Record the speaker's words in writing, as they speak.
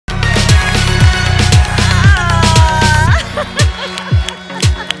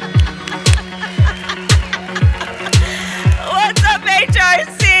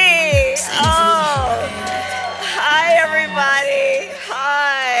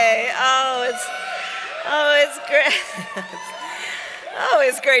Oh, it's great. Oh,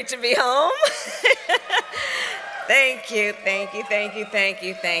 it's great to be home. Thank you, thank you, thank you, thank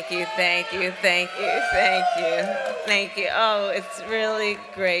you, thank you, thank you, thank you, thank you, thank you. Oh, it's really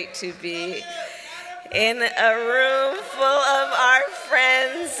great to be in a room full of our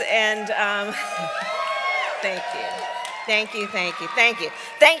friends, and thank you, thank you, thank you, thank you,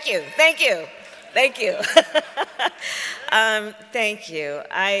 thank you, thank you, thank you. Thank you.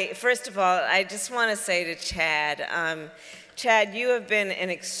 First of all, I just want to say to Chad, Chad, you have been an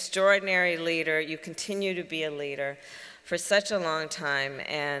extraordinary leader. You continue to be a leader for such a long time,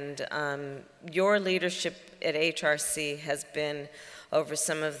 and your leadership at HRC has been over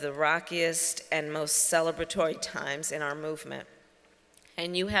some of the rockiest and most celebratory times in our movement.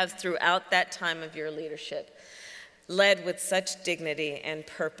 And you have, throughout that time of your leadership, led with such dignity and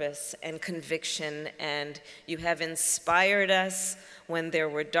purpose and conviction, and you have inspired us when there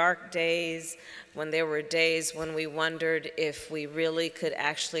were dark days, when there were days when we wondered if we really could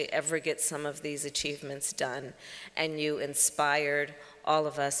actually ever get some of these achievements done. And you inspired all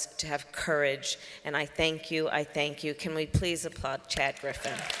of us to have courage, and I thank you, I thank you. Can we please applaud Chad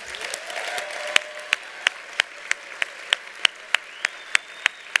Griffin?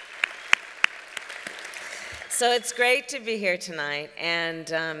 So it's great to be here tonight,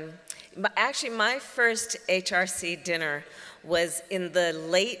 and actually my first HRC dinner was in the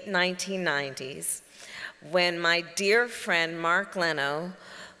late 1990s when my dear friend Mark Leno,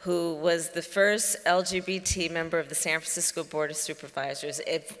 who was the first LGBT member of the San Francisco Board of Supervisors,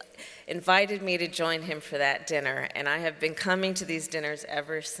 invited me to join him for that dinner, and I have been coming to these dinners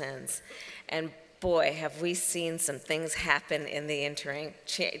ever since. And boy, have we seen some things happen in the interim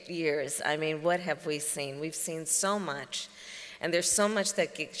years. I mean, what have we seen? We've seen so much, and there's so much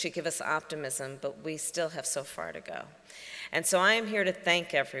that should give us optimism, but we still have so far to go. And so I am here to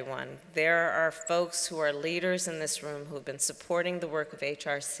thank everyone. There are folks who are leaders in this room who have been supporting the work of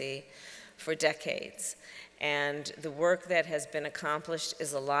HRC for decades. And the work that has been accomplished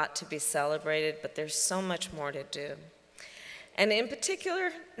is a lot to be celebrated, but there's so much more to do. And in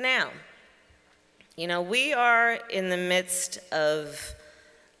particular, now, you know, we are in the midst of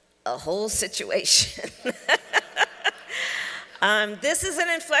a whole situation. This is an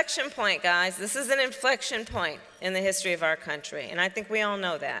inflection point, guys. This is an inflection point in the history of our country, and I think we all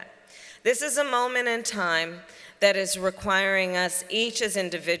know that. This is a moment in time that is requiring us, each as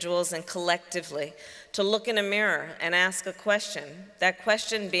individuals and collectively, to look in a mirror and ask a question, that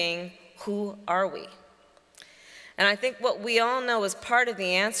question being, who are we? And I think what we all know as part of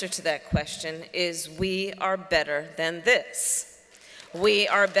the answer to that question is we are better than this. We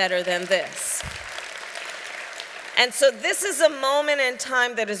are better than this. And so this is a moment in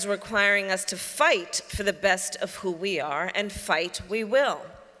time that is requiring us to fight for the best of who we are, and fight we will.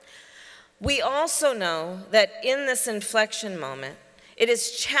 We also know that in this inflection moment, it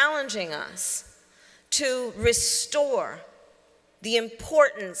is challenging us to restore the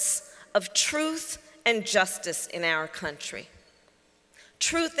importance of truth and justice in our country.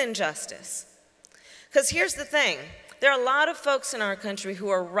 Truth and justice. Because here's the thing, there are a lot of folks in our country who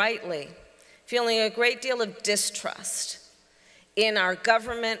are rightly feeling a great deal of distrust in our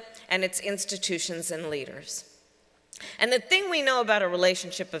government and its institutions and leaders. And the thing we know about a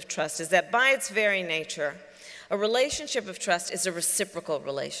relationship of trust is that by its very nature, a relationship of trust is a reciprocal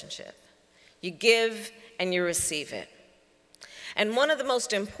relationship. You give and you receive it. And one of the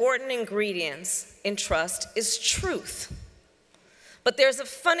most important ingredients in trust is truth. But there's a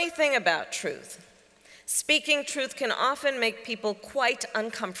funny thing about truth. Speaking truth can often make people quite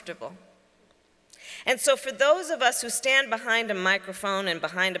uncomfortable. And so for those of us who stand behind a microphone and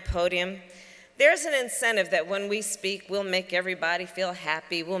behind a podium, there's an incentive that when we speak, we'll make everybody feel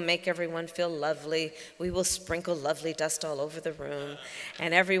happy, we'll make everyone feel lovely, we will sprinkle lovely dust all over the room,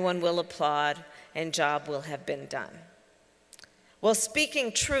 and everyone will applaud, and job will have been done. Well,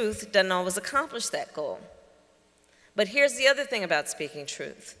 speaking truth doesn't always accomplish that goal. But here's the other thing about speaking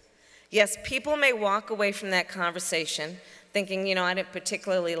truth. Yes, people may walk away from that conversation thinking, you know, I didn't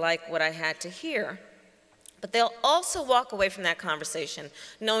particularly like what I had to hear. But they'll also walk away from that conversation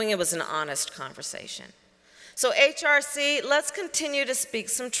knowing it was an honest conversation. So HRC, let's continue to speak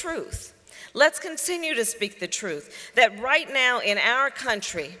some truth. Let's continue to speak the truth that right now in our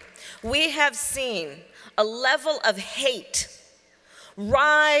country, we have seen a level of hate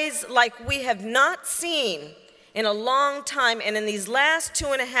rise like we have not seen in a long time, and in these last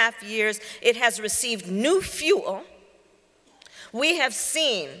 2.5 years, it has received new fuel. We have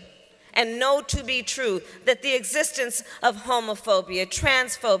seen and know to be true that the existence of homophobia,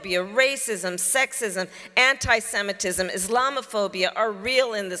 transphobia, racism, sexism, anti-Semitism, Islamophobia are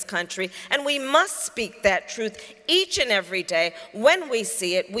real in this country, and we must speak that truth each and every day. When we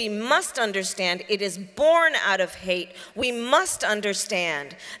see it, we must understand it is born out of hate. We must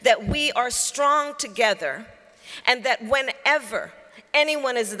understand that we are strong together, and that whenever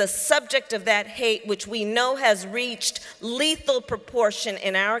anyone is the subject of that hate, which we know has reached lethal proportion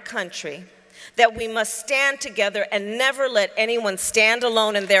in our country, that we must stand together and never let anyone stand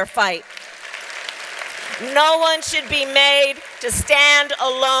alone in their fight. No one should be made to stand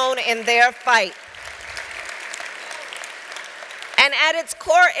alone in their fight. And at its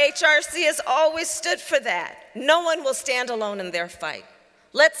core, HRC has always stood for that. No one will stand alone in their fight.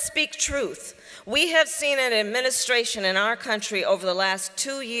 Let's speak truth. We have seen an administration in our country over the last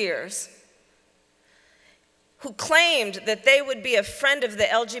 2 years who claimed that they would be a friend of the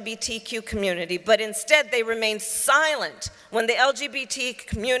LGBTQ community, but instead they remained silent when the LGBT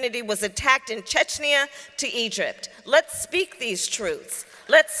community was attacked in Chechnya to Egypt. Let's speak these truths.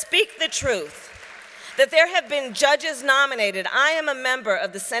 Let's speak the truth. That there have been judges nominated. I am a member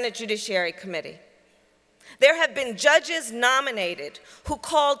of the Senate Judiciary Committee. There have been judges nominated who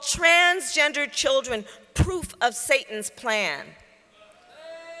called transgender children proof of Satan's plan.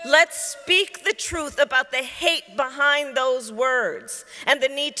 Let's speak the truth about the hate behind those words and the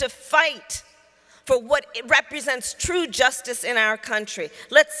need to fight for what it represents true justice in our country.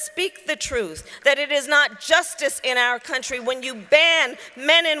 Let's speak the truth that it is not justice in our country when you ban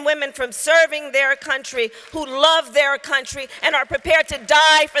men and women from serving their country who love their country and are prepared to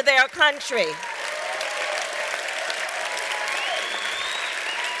die for their country.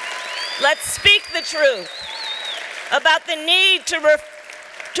 Let's speak the truth about the need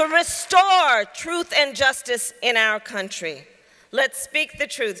to restore truth and justice in our country. Let's speak the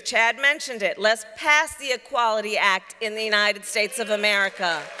truth. Chad mentioned it. Let's pass the Equality Act in the United States of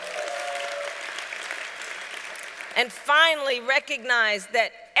America. And finally, recognize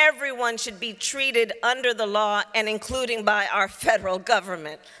that everyone should be treated under the law and including by our federal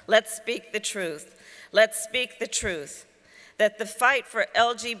government. Let's speak the truth. Let's speak the truth. That the fight for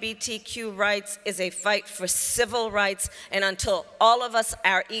LGBTQ rights is a fight for civil rights, and until all of us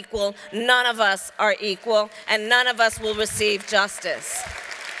are equal, none of us are equal, and none of us will receive justice.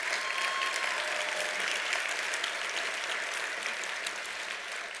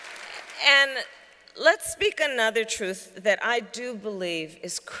 And let's speak another truth that I do believe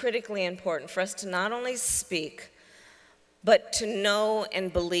is critically important for us to not only speak, but to know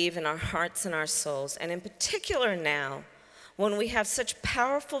and believe in our hearts and our souls, and in particular now, when we have such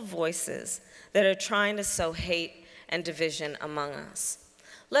powerful voices that are trying to sow hate and division among us.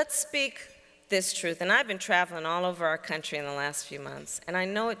 Let's speak this truth, and I've been traveling all over our country in the last few months, and I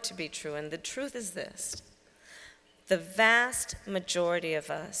know it to be true, and the truth is this: the vast majority of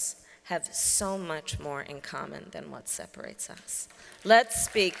us have so much more in common than what separates us. Let's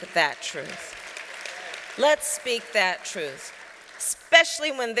speak that truth. Let's speak that truth,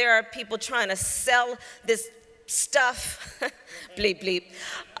 especially when there are people trying to sell this stuff, bleep, bleep,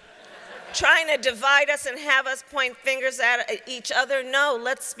 trying to divide us and have us point fingers at each other. No,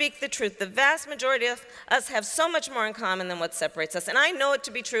 let's speak the truth. The vast majority of us have so much more in common than what separates us. And I know it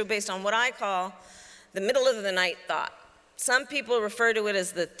to be true based on what I call the middle of the night thought. Some people refer to it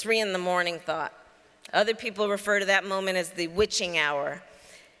as the 3 in the morning thought. Other people refer to that moment as the witching hour.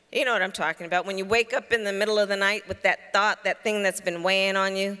 You know what I'm talking about. When you wake up in the middle of the night with that thought, that thing that's been weighing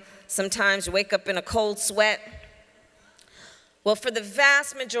on you. Sometimes you wake up in a cold sweat. Well, for the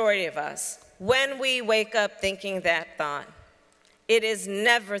vast majority of us, when we wake up thinking that thought, it is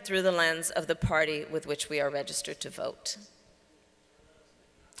never through the lens of the party with which we are registered to vote.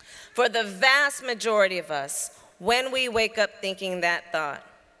 For the vast majority of us, when we wake up thinking that thought,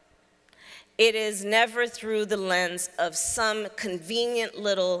 it is never through the lens of some convenient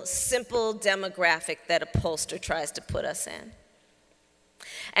little simple demographic that a pollster tries to put us in.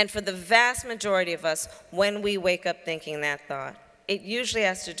 And for the vast majority of us, when we wake up thinking that thought, it usually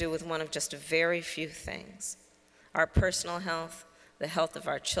has to do with one of just a very few things: our personal health, the health of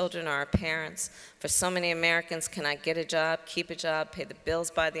our children, our parents. For so many Americans, can I get a job, keep a job, pay the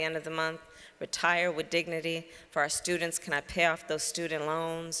bills by the end of the month, retire with dignity? For our students, can I pay off those student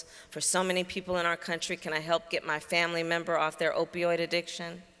loans? For so many people in our country, can I help get my family member off their opioid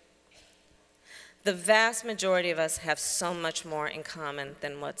addiction? The vast majority of us have so much more in common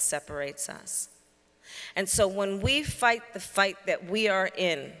than what separates us. And so when we fight the fight that we are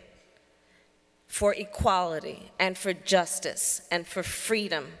in for equality and for justice and for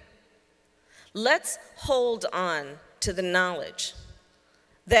freedom, let's hold on to the knowledge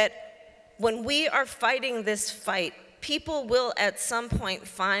that when we are fighting this fight, people will at some point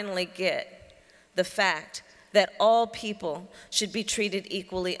finally get the fact that all people should be treated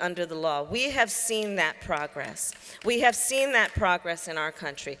equally under the law. We have seen that progress. We have seen that progress in our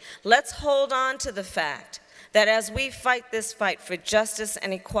country. Let's hold on to the fact that as we fight this fight for justice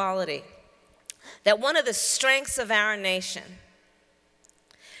and equality, that one of the strengths of our nation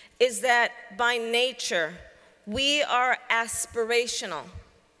is that by nature, we are aspirational.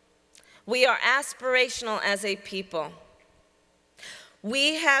 We are aspirational as a people.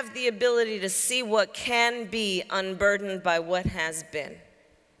 We have the ability to see what can be unburdened by what has been.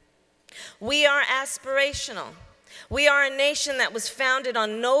 We are aspirational. We are a nation that was founded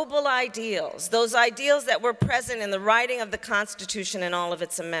on noble ideals, those ideals that were present in the writing of the Constitution and all of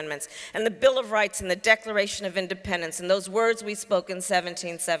its amendments, and the Bill of Rights and the Declaration of Independence, and those words we spoke in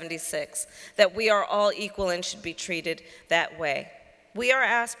 1776, that we are all equal and should be treated that way. We are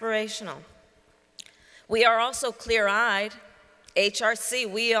aspirational. We are also clear-eyed. HRC,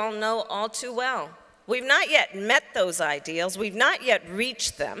 we all know all too well. We've not yet met those ideals. We've not yet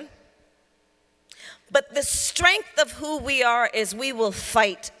reached them. But the strength of who we are is we will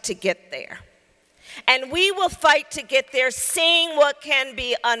fight to get there. And we will fight to get there seeing what can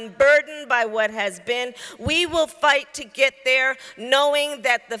be unburdened by what has been. We will fight to get there knowing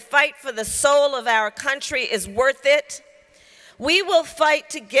that the fight for the soul of our country is worth it. We will fight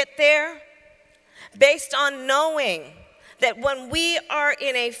to get there based on knowing that when we are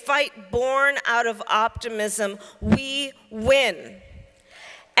in a fight born out of optimism, we win.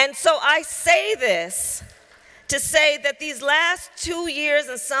 And so I say this to say that these last 2 years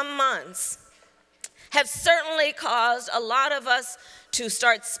and some months have certainly caused a lot of us to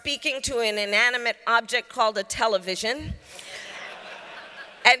start speaking to an inanimate object called a television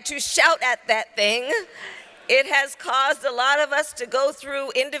and to shout at that thing. It has caused a lot of us to go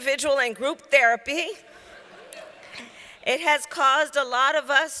through individual and group therapy. It has caused a lot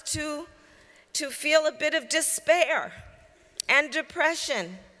of us to feel a bit of despair and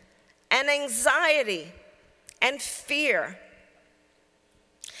depression and anxiety and fear.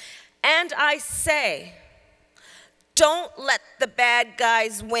 And I say, don't let the bad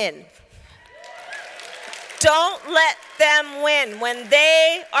guys win. Don't let them win. When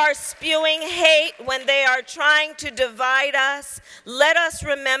they are spewing hate, when they are trying to divide us, let us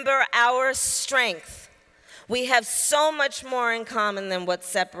remember our strength. We have so much more in common than what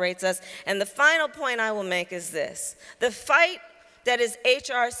separates us. And the final point I will make is this. The fight that is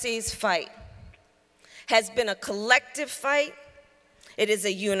HRC's fight has been a collective fight. It is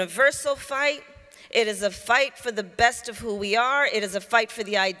a universal fight. It is a fight for the best of who we are. It is a fight for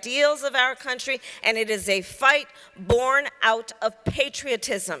the ideals of our country. And it is a fight born out of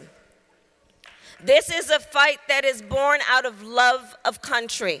patriotism. This is a fight that is born out of love of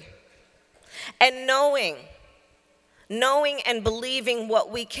country and knowing and believing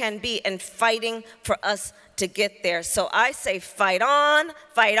what we can be and fighting for us to get there. So I say fight on,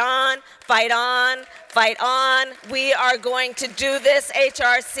 fight on, fight on, fight on. We are going to do this,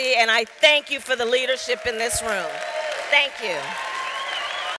 HRC, and I thank you for the leadership in this room. Thank you.